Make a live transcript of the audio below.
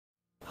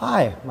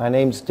Hi, my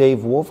name's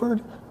Dave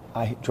Wolford.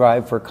 I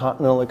drive for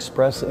Continental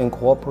Express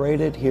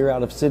Incorporated here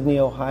out of Sydney,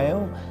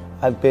 Ohio.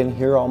 I've been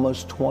here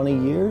almost 20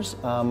 years.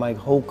 My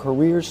whole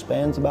career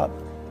spans about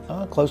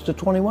close to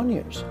 21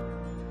 years.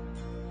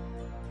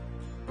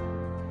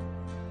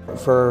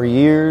 For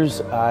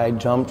years, I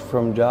jumped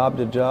from job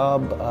to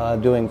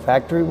job doing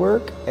factory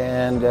work,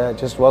 and it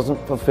just wasn't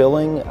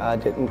fulfilling. I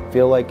didn't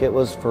feel like it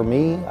was for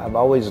me. I've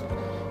always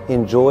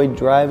enjoyed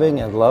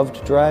driving and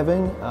loved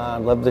driving. I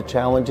loved the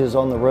challenges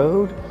on the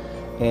road,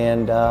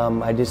 and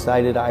I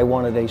decided I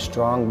wanted a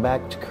strong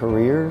backed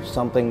career,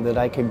 something that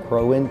I could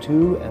grow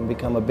into and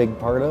become a big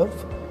part of.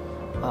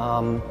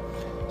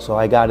 So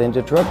I got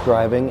into truck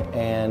driving,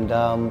 and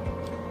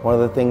one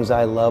of the things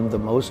I love the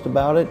most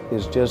about it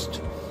is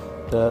just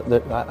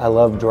I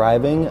love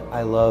driving,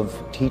 I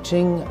love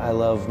teaching, I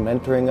love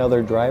mentoring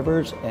other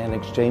drivers and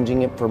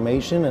exchanging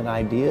information and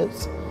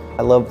ideas.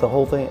 I love the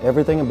whole thing,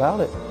 everything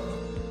about it.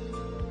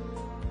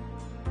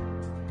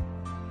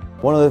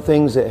 One of the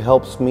things that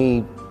helps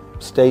me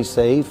stay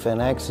safe and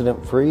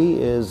accident-free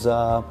is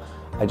I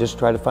just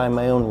try to find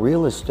my own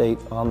real estate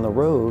on the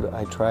road.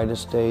 I try to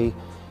stay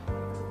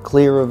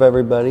clear of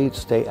everybody,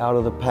 stay out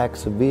of the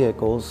packs of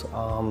vehicles.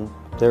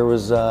 There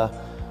was a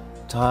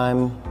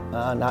time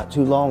not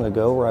too long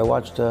ago where I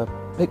watched a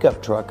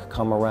pickup truck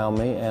come around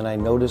me, and I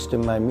noticed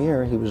in my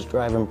mirror he was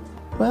driving,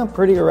 well,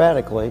 pretty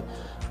erratically.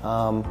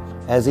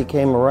 As he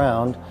came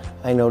around,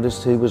 I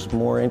noticed he was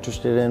more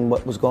interested in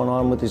what was going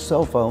on with his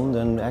cell phone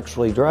than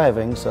actually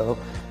driving. So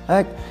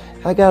I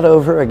got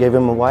over, I gave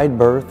him a wide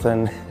berth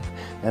and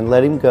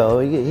let him go.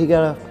 He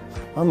got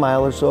a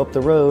mile or so up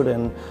the road,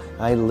 and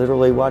I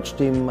literally watched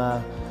him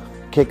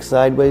kick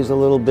sideways a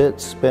little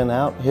bit, spin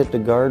out, hit the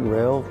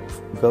guardrail,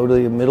 go to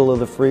the middle of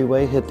the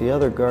freeway, hit the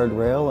other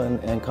guardrail,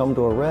 and come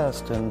to a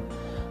rest. And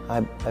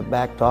I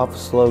backed off,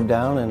 slowed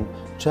down, and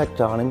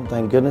checked on him.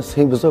 Thank goodness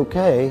he was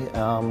okay.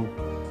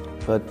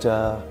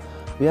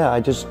 Yeah,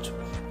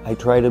 I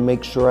try to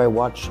make sure I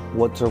watch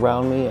what's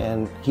around me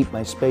and keep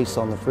my space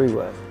on the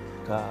freeway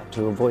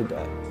to avoid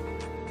that.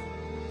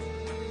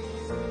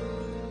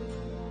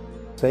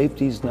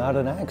 Safety's not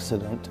an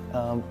accident.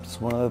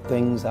 It's one of the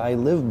things I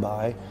live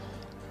by.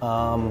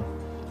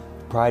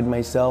 Pride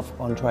myself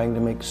on trying to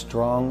make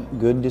strong,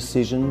 good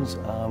decisions.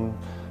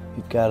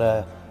 You've got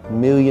a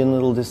million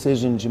little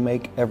decisions you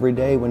make every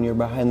day when you're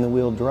behind the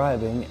wheel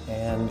driving,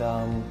 and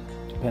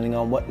depending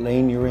on what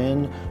lane you're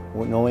in,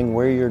 knowing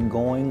where you're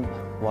going,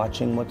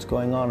 watching what's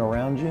going on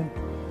around you,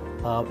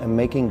 and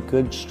making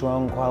good,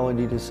 strong,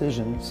 quality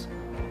decisions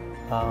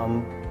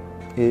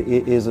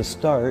is a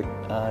start.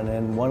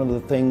 And one of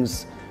the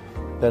things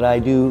that I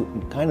do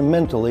kind of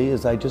mentally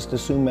is I just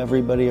assume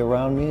everybody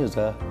around me is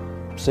a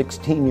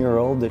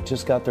 16-year-old that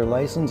just got their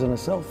license and a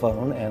cell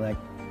phone, and I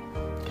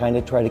kind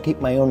of try to keep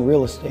my own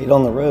real estate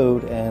on the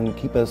road and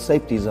keep a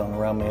safety zone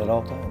around me at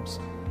all times.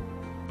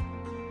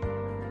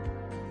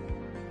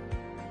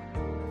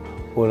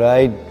 Would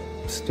I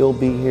still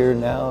be here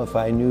now if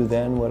I knew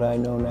then what I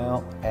know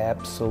now?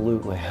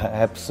 Absolutely, I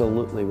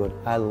absolutely would.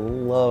 I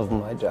love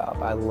my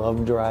job. I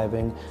love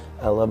driving.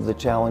 I love the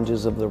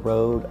challenges of the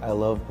road. I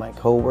love my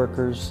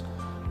coworkers.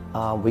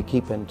 We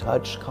keep in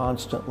touch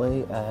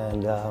constantly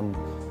and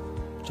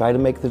try to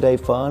make the day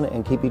fun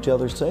and keep each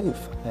other safe.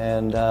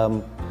 And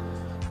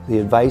the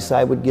advice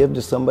I would give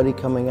to somebody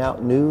coming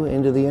out new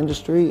into the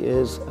industry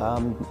is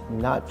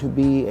not to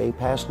be a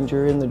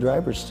passenger in the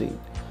driver's seat.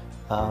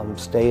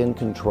 Stay in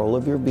control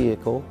of your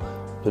vehicle.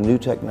 The new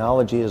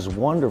technology is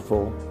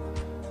wonderful,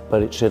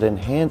 but it should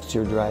enhance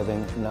your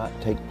driving, not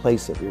take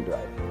place of your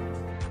driving.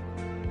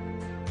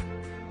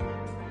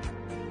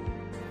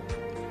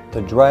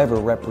 The driver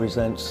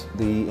represents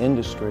the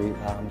industry,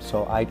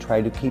 so I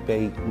try to keep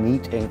a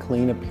neat and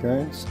clean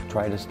appearance,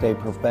 try to stay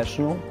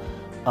professional,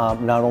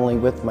 not only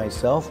with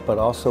myself, but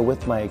also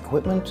with my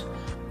equipment,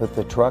 with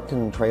the truck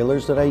and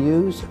trailers that I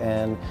use.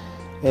 And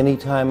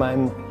anytime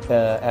I'm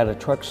at a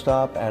truck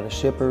stop, at a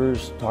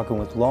shipper's, talking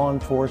with law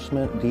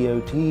enforcement,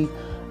 DOT,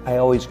 I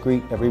always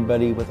greet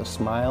everybody with a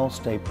smile,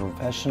 stay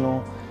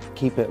professional,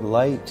 keep it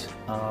light,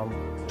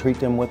 treat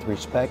them with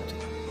respect,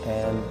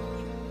 and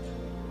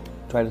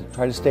try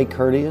to stay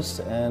courteous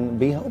and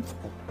be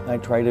helpful. I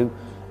try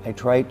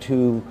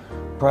to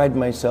pride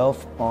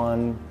myself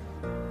on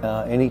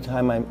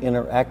anytime I'm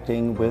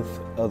interacting with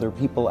other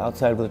people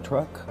outside of the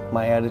truck.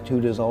 My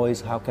attitude is always,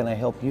 how can I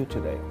help you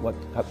today?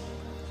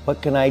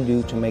 What can I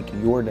do to make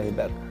your day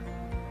better?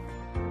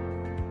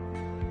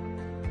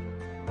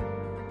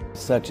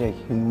 Such a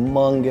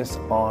humongous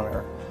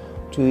honor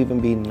to even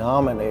be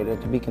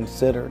nominated, to be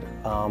considered.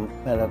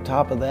 And on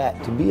top of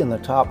that, to be in the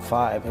top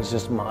 5 is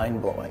just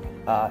mind-blowing.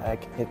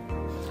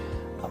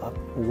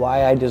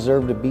 Why I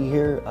deserve to be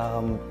here,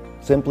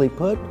 simply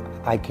put,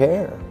 I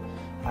care.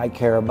 I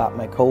care about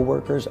my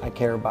coworkers, I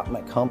care about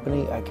my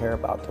company, I care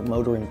about the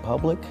motoring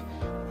public,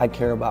 I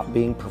care about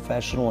being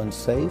professional and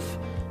safe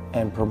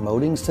and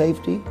promoting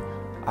safety.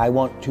 I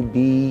want to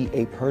be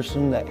a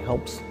person that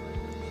helps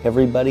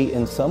everybody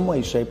in some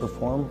way, shape, or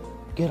form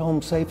get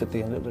home safe at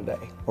the end of the day,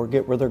 or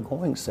get where they're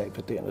going safe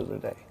at the end of the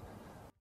day.